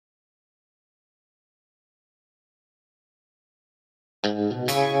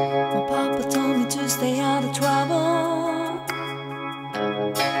My papa told me to stay out of trouble.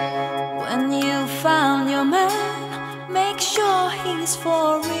 When you found your man, make sure he's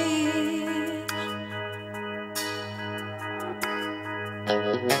for real.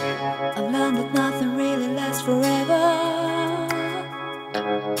 I've learned that nothing really lasts forever.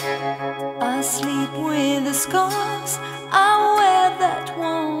 I sleep with the scars I wear that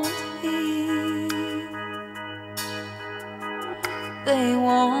won't heal. They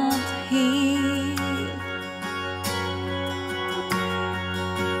won't heal.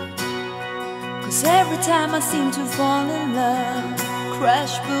 'Cause every time I seem to fall in love,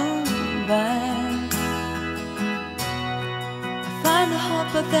 crash, boom, bang, I find a heart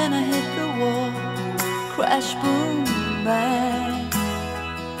but then I hit the wall, crash, boom, bang.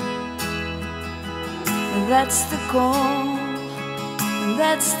 That's the goal,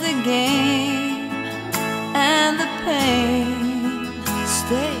 that's the game, and the pain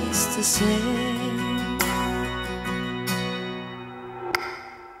stays the same.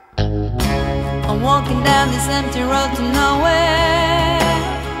 I'm walking down this empty road to nowhere.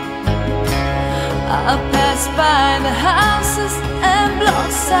 I pass by the houses and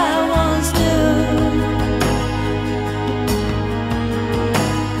blocks I once knew.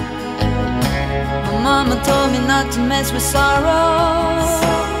 Mama told me not to mess with sorrow,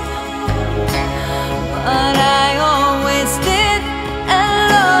 but I always did, and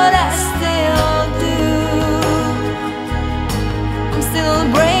Lord, I still do. I'm still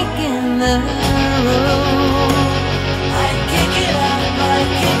breaking the rules. I kick it up, I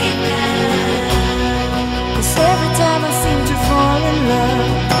kick it down. 'Cause every time I seem to fall in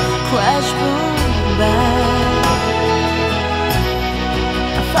love, crash, boom, bang,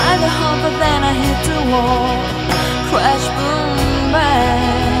 find the heart but then I hit the wall, crash, boom,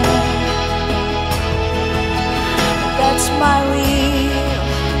 bang. That's my real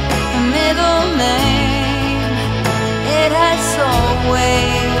middle name. It has always